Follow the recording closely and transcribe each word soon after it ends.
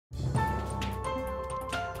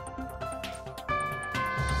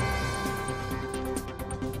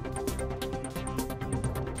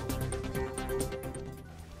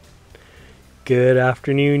Good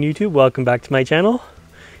afternoon, YouTube. Welcome back to my channel.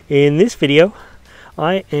 In this video,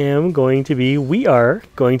 we are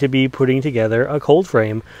going to be putting together a cold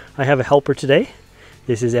frame. I have a helper today.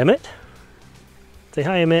 This is Emmett. Say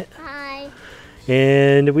hi, Emmett. Hi.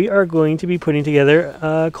 And we are going to be putting together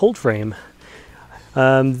a cold frame.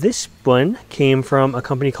 This one came from a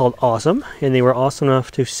company called Aosom, and they were awesome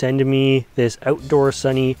enough to send me this outdoor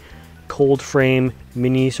sunny cold frame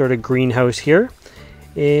mini sort of greenhouse here.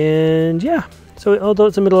 And yeah, so although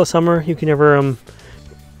it's the middle of summer, you can never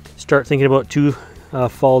start thinking about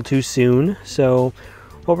fall too soon. So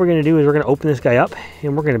what we're going to do is we're going to open this guy up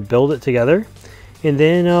and we're going to build it together, and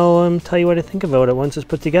then I'll tell you what I think about it once it's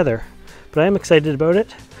put together. But I am excited about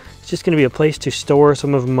it. It's just going to be a place to store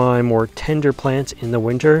some of my more tender plants in the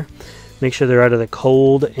winter, make sure they're out of the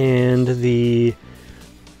cold and the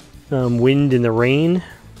wind and the rain,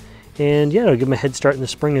 and yeah, it'll give them a head start in the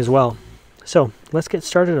spring as well. So let's get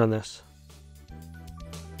started on this.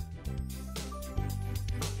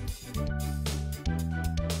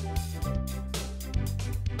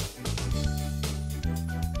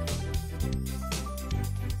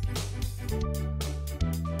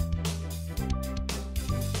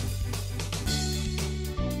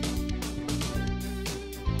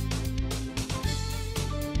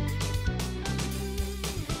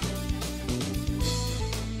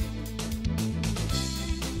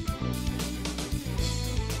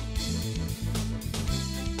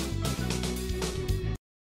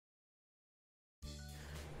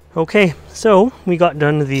 Okay, so we got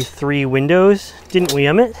done the 3 windows, didn't we,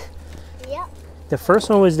 Emmett? Yep. The first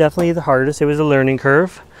one was definitely the hardest. It was a learning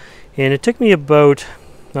curve, and it took me about,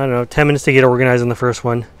 I don't know, 10 minutes to get organized on the first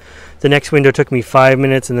one. The next window took me 5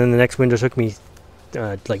 minutes, and then the next window took me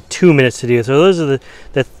like 2 minutes to do. So those are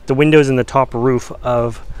the windows in the top roof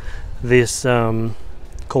of this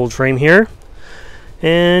cold frame here.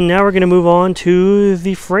 And now we're going to move on to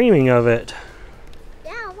the framing of it.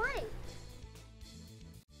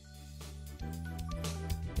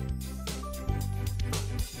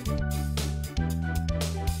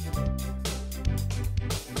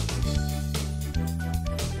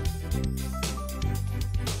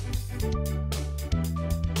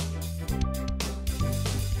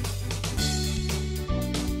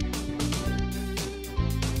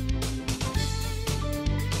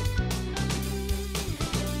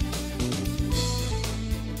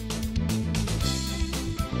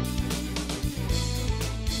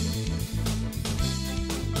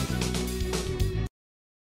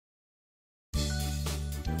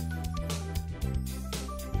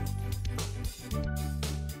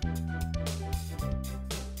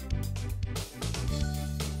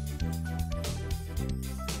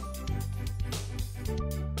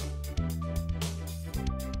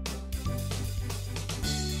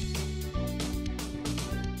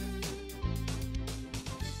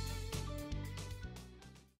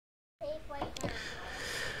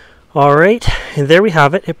 Alright, and there we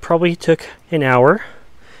have it. It probably took an hour,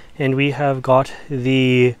 and we have got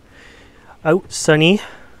the Outsunny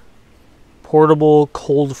portable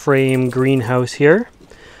cold frame greenhouse here.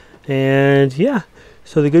 And yeah,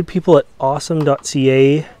 so the good people at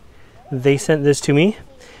Aosom.ca, they sent this to me,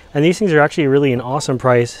 and these things are actually really an awesome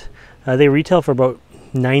price. They retail for about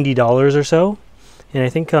 $90 or so, and I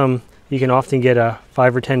think you can often get a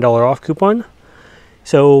 $5 or $10 off coupon.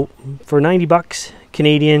 So for 90 bucks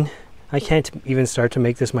Canadian, I can't even start to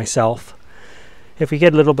make this myself. If we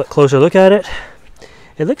get a little bit closer look at it,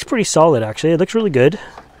 it looks pretty solid actually. It looks really good.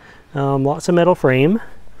 Lots of metal frame.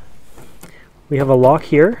 We have a lock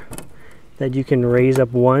here that you can raise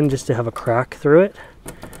up one just to have a crack through it,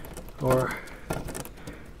 or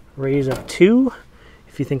raise up 2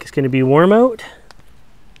 if you think it's going to be warm out,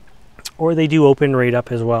 or they do open right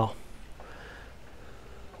up as well.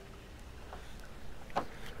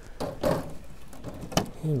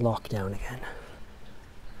 And lock down again.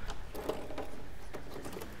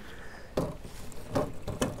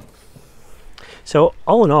 So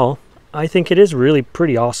all in all, I think it is really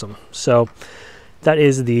pretty awesome. So that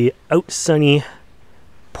is the Outsunny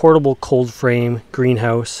portable cold frame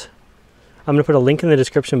greenhouse. I'm going to put a link in the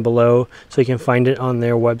description below so you can find it on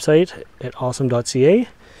their website at aosom.ca.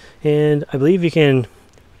 And I believe you can,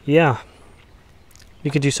 yeah,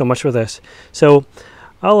 you could do so much with this. So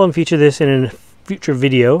I'll feature this in a future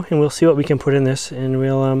video, and we'll see what we can put in this, and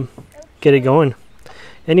we'll get it going.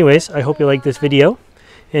 Anyways, I hope you like this video,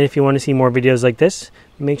 and if you want to see more videos like this,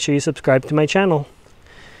 make sure you subscribe to my channel.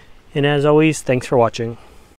 And as always, thanks for watching.